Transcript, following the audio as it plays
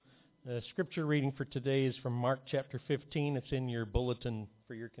The scripture reading for today is from Mark chapter 15. It's in your bulletin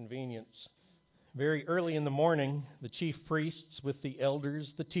for your convenience. Very early in the morning, the chief priests with the elders,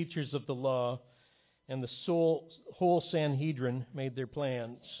 the teachers of the law, and the whole Sanhedrin made their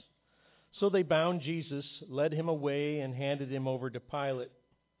plans. So they bound Jesus, led him away, and handed him over to Pilate.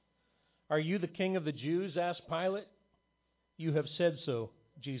 "Are you the king of the Jews?" asked Pilate. "You have said so,"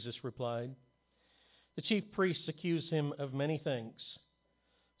 Jesus replied. The chief priests accused him of many things.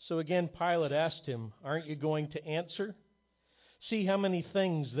 So again Pilate asked him, "Aren't you going to answer? See how many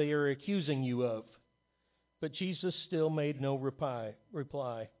things they are accusing you of." But Jesus still made no reply,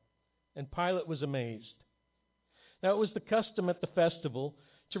 and Pilate was amazed. Now it was the custom at the festival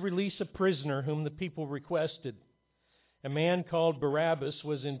to release a prisoner whom the people requested. A man called Barabbas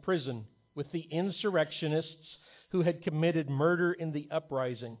was in prison with the insurrectionists who had committed murder in the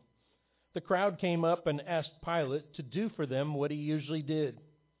uprising. The crowd came up and asked Pilate to do for them what he usually did.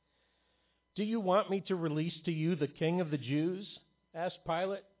 "Do you want me to release to you the king of the Jews?" asked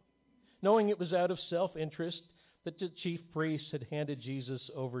Pilate, knowing it was out of self-interest that the chief priests had handed Jesus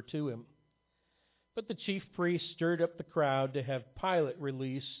over to him. But the chief priests stirred up the crowd to have Pilate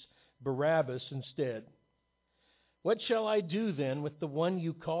release Barabbas instead. "What shall I do then with the one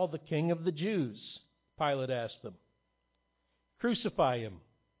you call the king of the Jews?" Pilate asked them. "Crucify him,"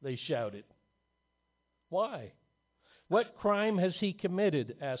 they shouted. "Why? What crime has he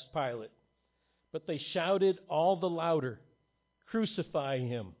committed?" asked Pilate. But they shouted all the louder, "Crucify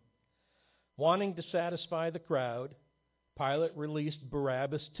him." Wanting to satisfy the crowd, Pilate released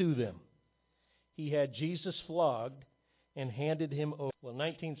Barabbas to them. He had Jesus flogged and handed him over.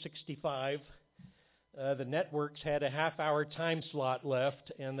 1965, the networks had a half-hour time slot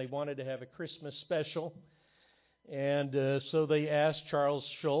left, and they wanted to have a Christmas special. And so they asked Charles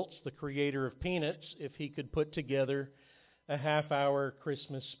Schulz, the creator of Peanuts, if he could put together a half-hour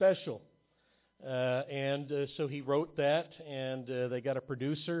Christmas special. So he wrote that, and they got a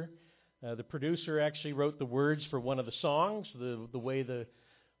producer. The producer actually wrote the words for one of the songs, the way the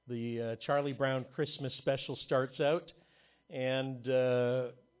Charlie Brown Christmas special starts out.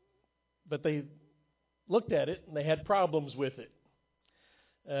 But they looked at it, and they had problems with it.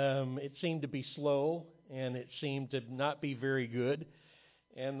 It seemed to be slow, and it seemed to not be very good.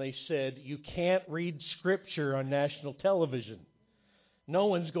 And they said, "You can't read Scripture on national television. No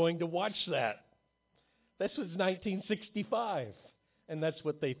one's going to watch that." This was 1965, and that's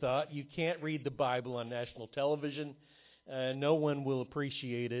what they thought. You can't read the Bible on national television. No one will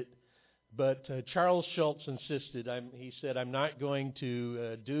appreciate it. But Charles Schulz insisted. He said, "I'm not going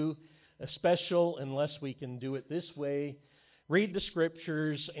to do a special unless we can do it this way. Read the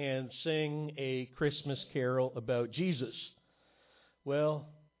Scriptures and sing a Christmas carol about Jesus." Well,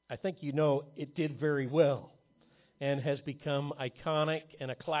 I think you know it did very well and has become iconic and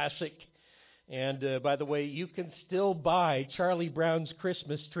a classic. And by the way, you can still buy Charlie Brown's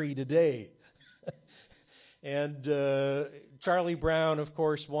Christmas tree today. And Charlie Brown, of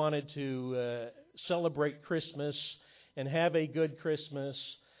course, wanted to celebrate Christmas and have a good Christmas.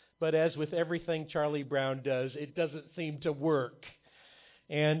 But as with everything Charlie Brown does, it doesn't seem to work.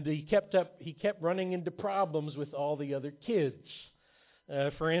 And he kept running into problems with all the other kids.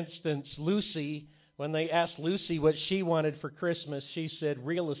 For instance, Lucy, when they asked Lucy what she wanted for Christmas, she said,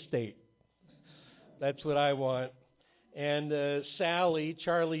 "Real estate. That's what I want." And Sally,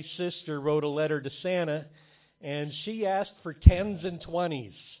 Charlie's sister, wrote a letter to Santa, and she asked for 10s and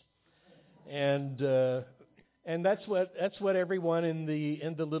 20s. And that's what everyone in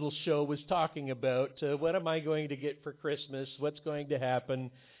the little show was talking about. What am I going to get for Christmas? What's going to happen?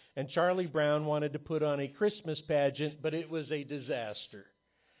 And Charlie Brown wanted to put on a Christmas pageant, but it was a disaster.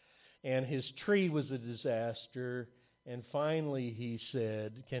 And his tree was a disaster. And finally he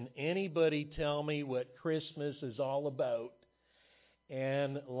said, "Can anybody tell me what Christmas is all about?"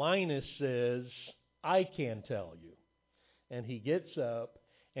 And Linus says, "I can tell you." And he gets up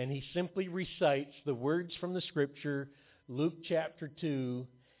and he simply recites the words from the Scripture, Luke chapter 2,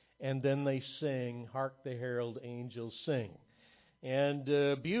 and then they sing, "Hark the Herald Angels Sing." And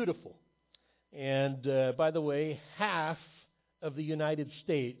beautiful. And by the way, half of the United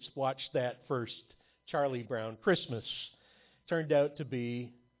States watched that first Charlie Brown Christmas. Turned out to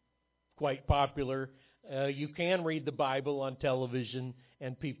be quite popular. You can read the Bible on television,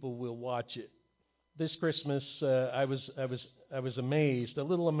 and people will watch it. This Christmas, I was amazed, a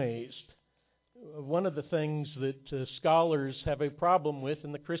little amazed. One of the things that scholars have a problem with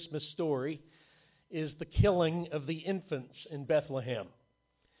in the Christmas story is the killing of the infants in Bethlehem.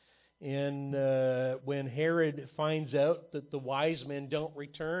 And when Herod finds out that the wise men don't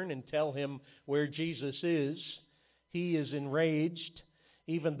return and tell him where Jesus is, he is enraged,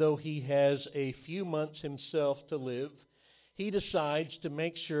 even though he has a few months himself to live, he decides to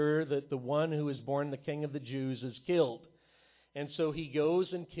make sure that the one who is born the King of the Jews is killed. And so he goes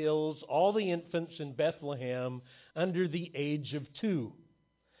and kills all the infants in Bethlehem under the age of 2.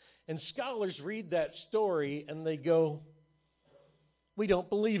 And scholars read that story and they go, we don't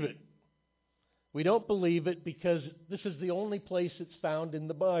believe it. We don't believe it because this is the only place it's found in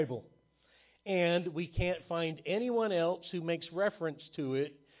the Bible. And we can't find anyone else who makes reference to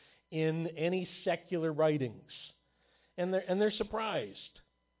it in any secular writings. And they're surprised.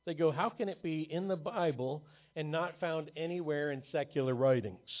 They go, how can it be in the Bible and not found anywhere in secular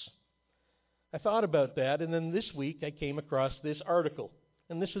writings? I thought about that, and then this week I came across this article.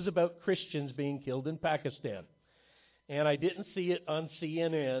 And this is about Christians being killed in Pakistan. And I didn't see it on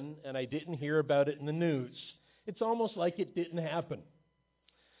CNN, and I didn't hear about it in the news. It's almost like it didn't happen.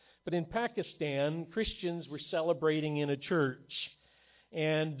 But in Pakistan, Christians were celebrating in a church.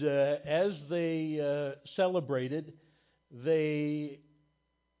 And as they celebrated,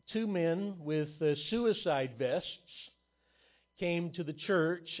 two men with suicide vests came to the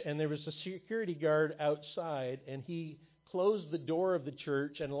church, and there was a security guard outside, and he closed the door of the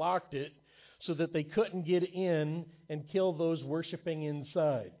church and locked it so that they couldn't get in and kill those worshiping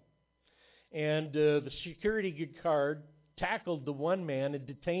inside. And the security guard tackled the one man and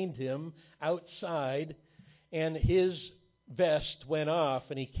detained him outside, and his vest went off,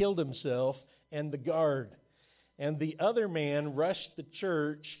 and he killed himself and the guard. And the other man rushed the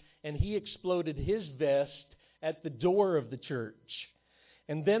church, and he exploded his vest at the door of the church.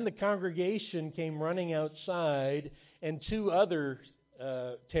 And then the congregation came running outside, and two other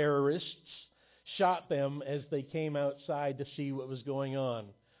terrorists shot them as they came outside to see what was going on.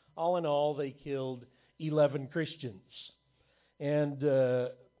 All in all, they killed 11 Christians. And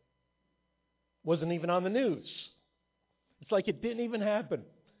wasn't even on the news. It's like it didn't even happen.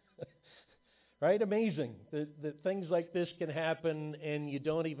 Right? Amazing that things like this can happen and you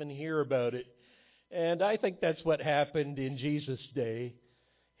don't even hear about it. And I think that's what happened in Jesus' day.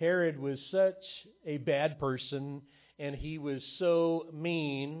 Herod was such a bad person, and he was so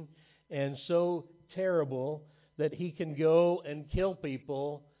mean and so terrible that he can go and kill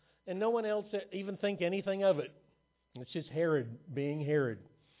people, and no one else even think anything of it. It's just Herod being Herod.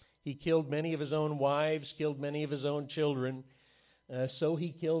 He killed many of his own wives, killed many of his own children, so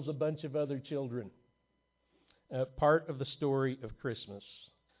he kills a bunch of other children. Part of the story of Christmas.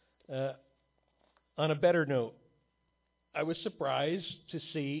 On a better note, I was surprised to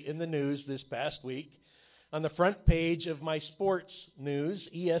see in the news this past week, on the front page of my sports news,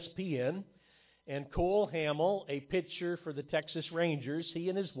 ESPN, and Cole Hamill, a pitcher for the Texas Rangers, he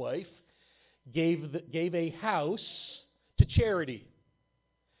and his wife gave a house to charity.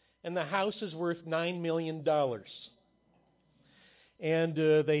 And the house is worth $9 million.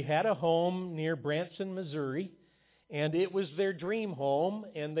 And they had a home near Branson, Missouri, and it was their dream home,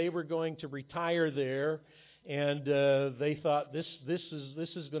 and they were going to retire there. And they thought this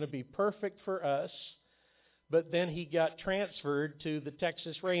is going to be perfect for us. But then he got transferred to the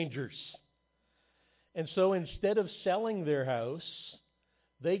Texas Rangers. And so instead of selling their house,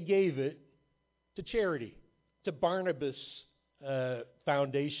 they gave it to charity, to Barnabas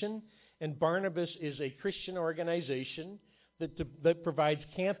Foundation. And Barnabas is a Christian organization that provides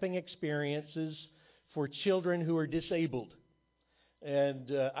camping experiences for children who are disabled.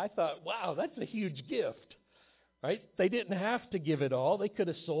 And I thought, wow, that's a huge gift, right? They didn't have to give it all. They could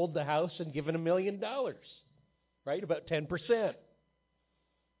have sold the house and given $1 million, right? About 10%.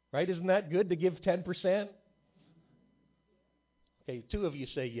 Right? Isn't that good to give 10%? Okay, 2 of you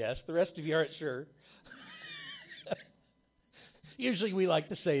say yes. The rest of you aren't sure. Usually we like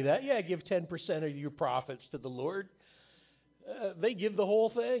to say that. Yeah, give 10% of your profits to the Lord. They give the whole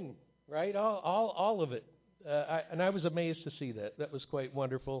thing, right? All of it. And I was amazed to see that. That was quite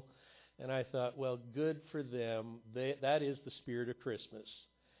wonderful. And I thought, well, good for them. That is the spirit of Christmas,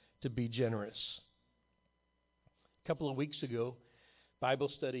 to be generous. A couple of weeks ago,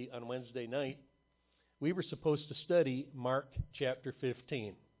 Bible study on Wednesday night, we were supposed to study Mark chapter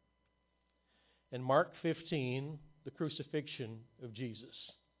 15. And Mark 15, the crucifixion of Jesus.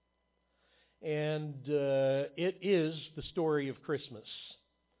 And it is the story of Christmas.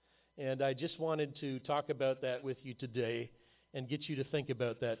 And I just wanted to talk about that with you today and get you to think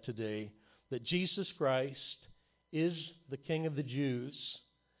about that today. That Jesus Christ is the King of the Jews.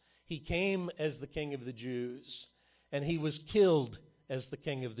 He came as the King of the Jews, and he was killed as the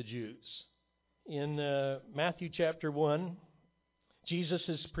King of the Jews. In Matthew chapter 1, Jesus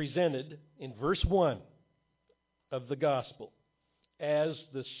is presented in verse 1 of the Gospel as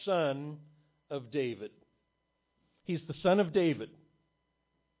the Son of David. He's the Son of David.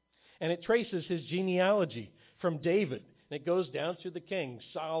 And it traces his genealogy from David. And it goes down through the kings,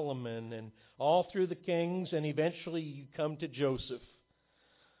 Solomon, and all through the kings, and eventually you come to Joseph.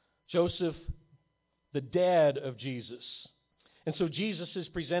 Joseph, the dad of Jesus. And so Jesus is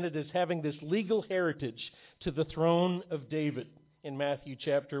presented as having this legal heritage to the throne of David in Matthew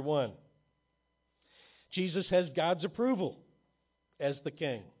chapter 1. Jesus has God's approval as the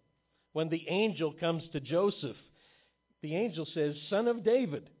king. When the angel comes to Joseph, the angel says, "Son of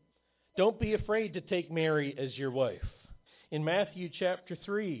David, don't be afraid to take Mary as your wife." In Matthew chapter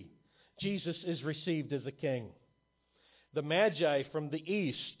 3, Jesus is received as a king. The Magi from the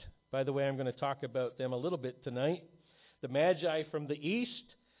east, by the way, I'm going to talk about them a little bit tonight. The Magi from the east,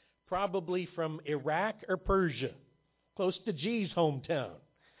 probably from Iraq or Persia, close to G's hometown.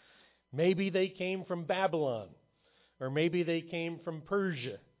 Maybe they came from Babylon, or maybe they came from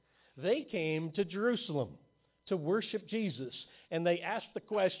Persia. They came to Jerusalem to worship Jesus, and they asked the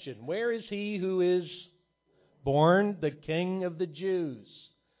question, "Where is he who is born the King of the Jews?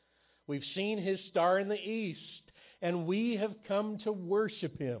 We've seen his star in the east, and we have come to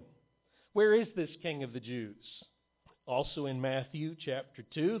worship him. Where is this King of the Jews?" Also in Matthew chapter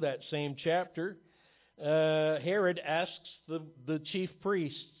 2, that same chapter, Herod asks the chief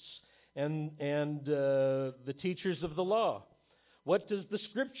priests and the teachers of the law, "What does the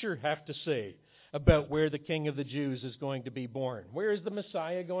Scripture have to say about where the King of the Jews is going to be born? Where is the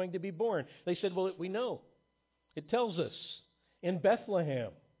Messiah going to be born?" They said, "Well, we know. It tells us in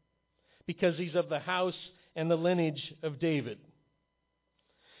Bethlehem, because he's of the house and the lineage of David."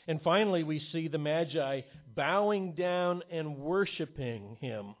 And finally, we see the Magi bowing down and worshiping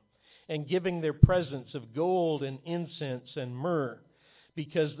him and giving their presents of gold and incense and myrrh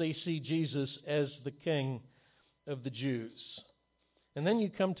because they see Jesus as the King of the Jews. And then you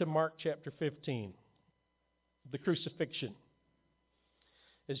come to Mark chapter 15, the crucifixion.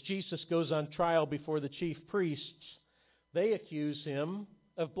 As Jesus goes on trial before the chief priests, they accuse him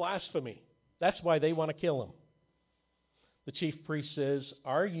of blasphemy. That's why they want to kill him. The chief priest says,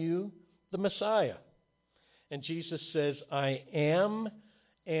 "Are you the Messiah?" And Jesus says, "I am,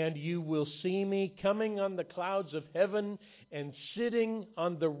 and you will see me coming on the clouds of heaven and sitting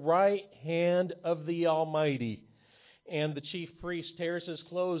on the right hand of the Almighty." And the chief priest tears his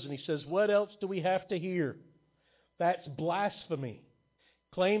clothes and he says, "What else do we have to hear?" That's blasphemy.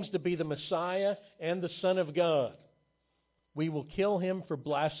 Claims to be the Messiah and the Son of God. We will kill him for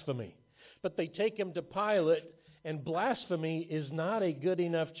blasphemy. But they take him to Pilate, and blasphemy is not a good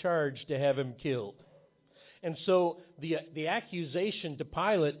enough charge to have him killed. And so the accusation to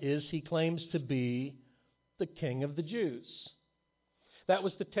Pilate is he claims to be the King of the Jews. That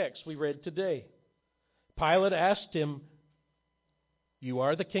was the text we read today. Pilate asked him, "You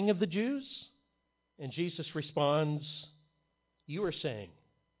are the King of the Jews?" And Jesus responds, "You are saying.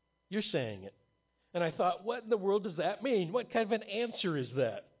 You're saying it." And I thought, what in the world does that mean? What kind of an answer is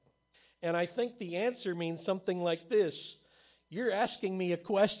that? And I think the answer means something like this. You're asking me a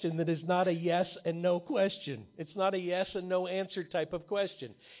question that is not a yes and no question. It's not a yes and no answer type of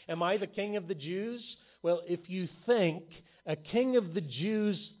question. Am I the King of the Jews? Well, if you think a King of the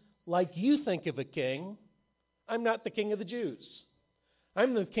Jews like you think of a king, I'm not the King of the Jews.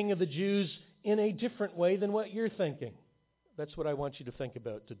 I'm the King of the Jews in a different way than what you're thinking. That's what I want you to think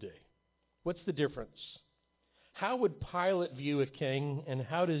about today. What's the difference? How would Pilate view a king, and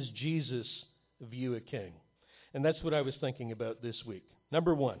how does Jesus view a king? And that's what I was thinking about this week.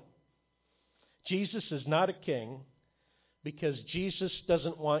 Number one, Jesus is not a king because Jesus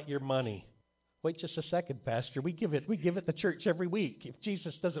doesn't want your money. Wait just a second, Pastor. We give it to church every week if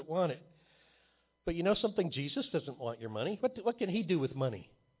Jesus doesn't want it. But you know something? Jesus doesn't want your money. What can he do with money?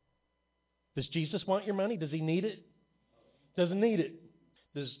 Does Jesus want your money? Does he need it? Doesn't need it.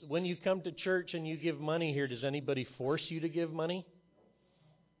 When you come to church and you give money here, does anybody force you to give money?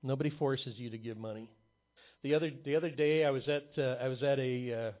 Nobody forces you to give money. The other day I was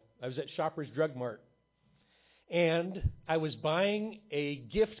at Shoppers Drug Mart, and I was buying a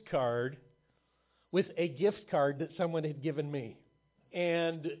gift card with a gift card that someone had given me.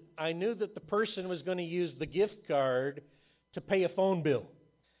 And I knew that the person was going to use the gift card to pay a phone bill.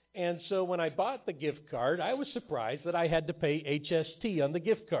 And so when I bought the gift card, I was surprised that I had to pay HST on the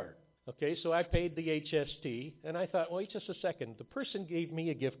gift card. Okay, so I paid the HST, and I thought, wait just a second. The person gave me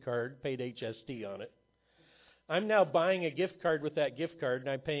a gift card, paid HST on it. I'm now buying a gift card with that gift card, and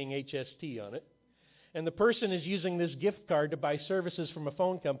I'm paying HST on it. And the person is using this gift card to buy services from a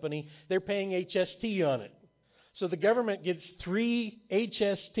phone company. They're paying HST on it. So the government gets 3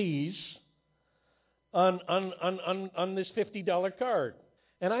 HSTs on this $50 card.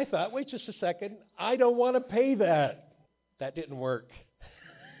 And I thought, wait just a second, I don't want to pay that. That didn't work.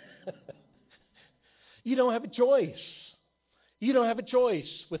 You don't have a choice. You don't have a choice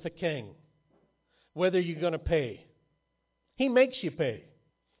with a king whether you're going to pay. He makes you pay.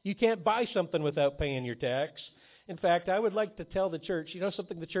 You can't buy something without paying your tax. In fact, I would like to tell the church, you know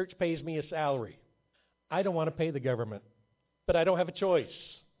something, the church pays me a salary. I don't want to pay the government, but I don't have a choice.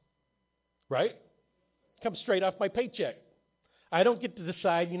 Right? Comes straight off my paycheck. I don't get to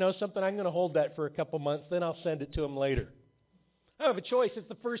decide, you know something, I'm going to hold that for a couple months, then I'll send it to them later. I don't have a choice. It's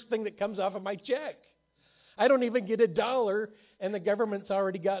the first thing that comes off of my check. I don't even get $1, and the government's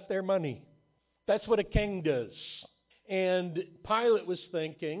already got their money. That's what a king does. And Pilate was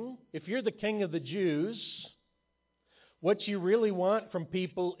thinking, if you're the king of the Jews, what you really want from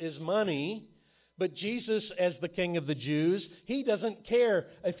people is money. But Jesus, as the king of the Jews, he doesn't care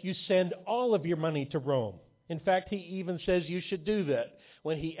if you send all of your money to Rome. In fact, he even says you should do that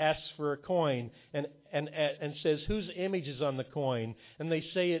when he asks for a coin and says, whose image is on the coin? And they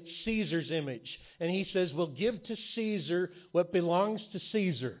say it's Caesar's image. And he says, well, give to Caesar what belongs to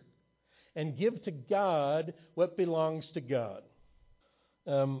Caesar, and give to God what belongs to God.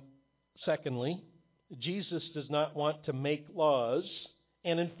 Secondly, Jesus does not want to make laws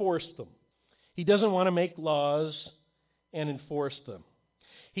and enforce them. He doesn't want to make laws and enforce them.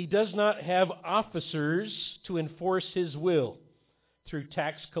 He does not have officers to enforce his will through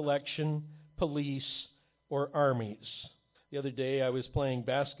tax collection, police, or armies. The other day I was playing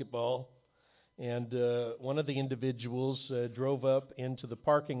basketball, and one of the individuals drove up into the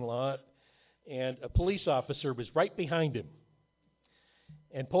parking lot, and a police officer was right behind him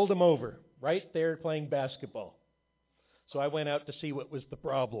and pulled him over right there playing basketball. So I went out to see what was the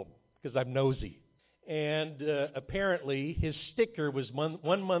problem, because I'm nosy. And apparently his sticker was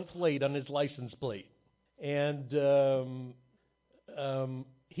 1 month late on his license plate. And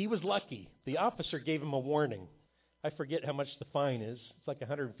he was lucky. The officer gave him a warning. I forget how much the fine is. It's like a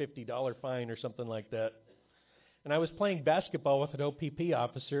 $150 fine or something like that. And I was playing basketball with an OPP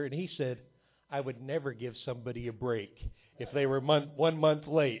officer, and he said, I would never give somebody a break if they were 1 month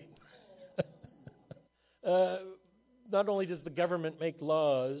late. Not only does the government make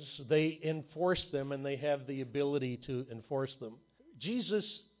laws, they enforce them, and they have the ability to enforce them. Jesus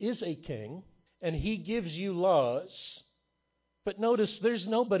is a king, and he gives you laws, but notice there's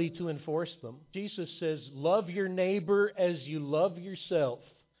nobody to enforce them. Jesus says, love your neighbor as you love yourself.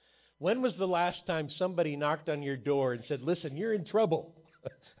 When was the last time somebody knocked on your door and said, listen, you're in trouble.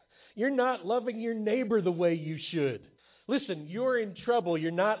 You're not loving your neighbor the way you should. Listen, you're in trouble.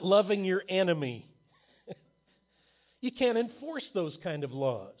 You're not loving your enemy. You can't enforce those kind of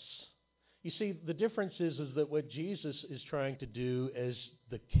laws. You see, the difference is that what Jesus is trying to do as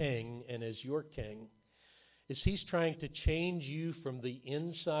the king and as your king is he's trying to change you from the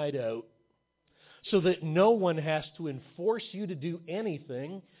inside out so that no one has to enforce you to do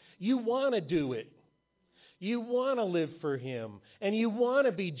anything. You want to do it. You want to live for him, and you want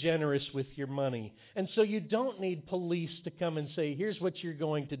to be generous with your money. And so you don't need police to come and say, here's what you're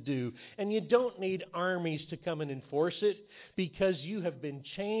going to do. And you don't need armies to come and enforce it, because you have been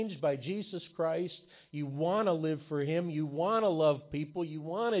changed by Jesus Christ. You want to live for him. You want to love people. You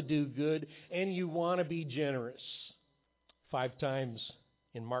want to do good, and you want to be generous. 5 times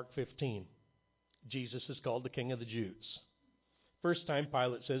in Mark 15, Jesus is called the King of the Jews. First time,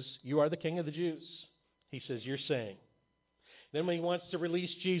 Pilate says, you are the King of the Jews. He says, you're saying. Then when he wants to release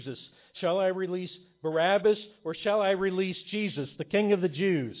Jesus, shall I release Barabbas or shall I release Jesus, the King of the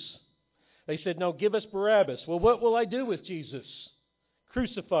Jews? They said, no, give us Barabbas. Well, what will I do with Jesus?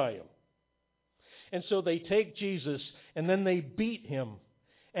 Crucify him. And so they take Jesus and then they beat him.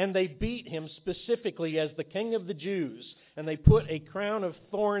 And they beat him specifically as the King of the Jews. And they put a crown of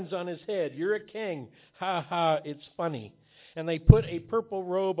thorns on his head. You're a king. Ha ha, it's funny. And they put a purple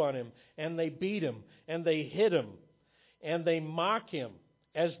robe on him, and they beat him, and they hit him, and they mock him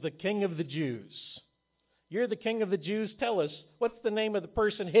as the King of the Jews. You're the King of the Jews? Tell us, what's the name of the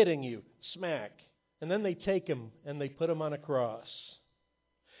person hitting you? Smack. And then they take him, and they put him on a cross.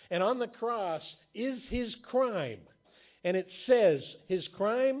 And on the cross is his crime. And it says, his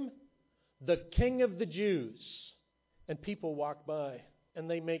crime, the King of the Jews. And people walk by, and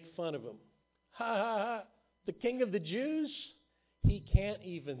they make fun of him. Ha ha ha. The King of the Jews, he can't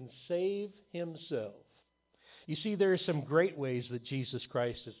even save himself. You see, there are some great ways that Jesus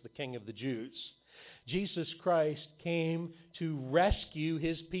Christ is the King of the Jews. Jesus Christ came to rescue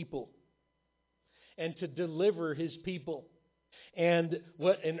his people and to deliver his people. And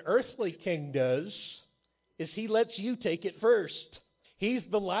what an earthly king does is he lets you take it first. He's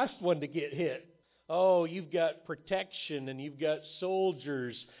the last one to get hit. Oh, you've got protection and you've got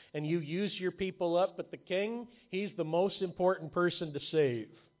soldiers and you use your people up, but the king, he's the most important person to save.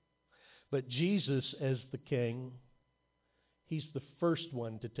 But Jesus, as the king, he's the first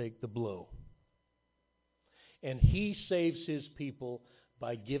one to take the blow. And he saves his people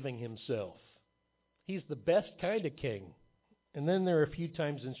by giving himself. He's the best kind of king. And then there are a few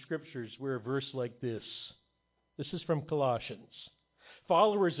times in Scriptures where a verse like this. This is from Colossians.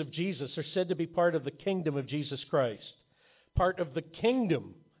 Followers of Jesus are said to be part of the kingdom of Jesus Christ. Part of the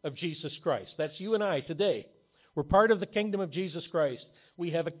kingdom of Jesus Christ. That's you and I today. We're part of the kingdom of Jesus Christ.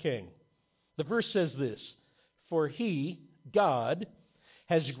 We have a king. The verse says this, "For he, God,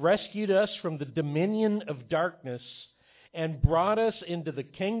 has rescued us from the dominion of darkness and brought us into the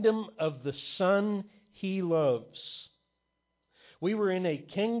kingdom of the Son he loves." We were in a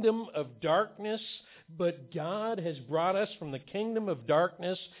kingdom of darkness, but God has brought us from the kingdom of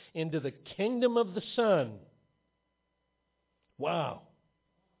darkness into the kingdom of the Son. Wow.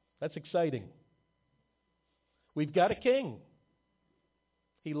 That's exciting. We've got a king.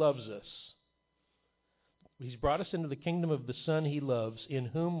 He loves us. He's brought us into the kingdom of the Son he loves, in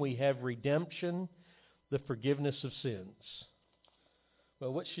whom we have redemption, the forgiveness of sins.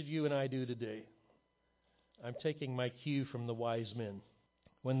 Well, what should you and I do today? I'm taking my cue from the wise men.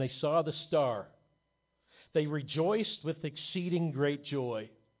 When they saw the star, they rejoiced with exceeding great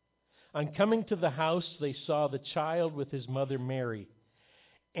joy. On coming to the house, they saw the child with his mother Mary,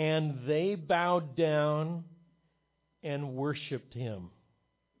 and they bowed down and worshipped him.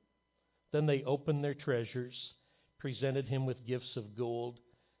 Then they opened their treasures, presented him with gifts of gold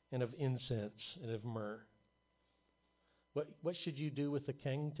and of incense and of myrrh. What should you do with the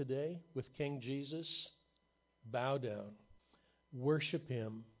king today, with King Jesus? Bow down, worship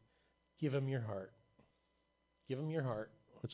him, give him your heart. Give him your heart.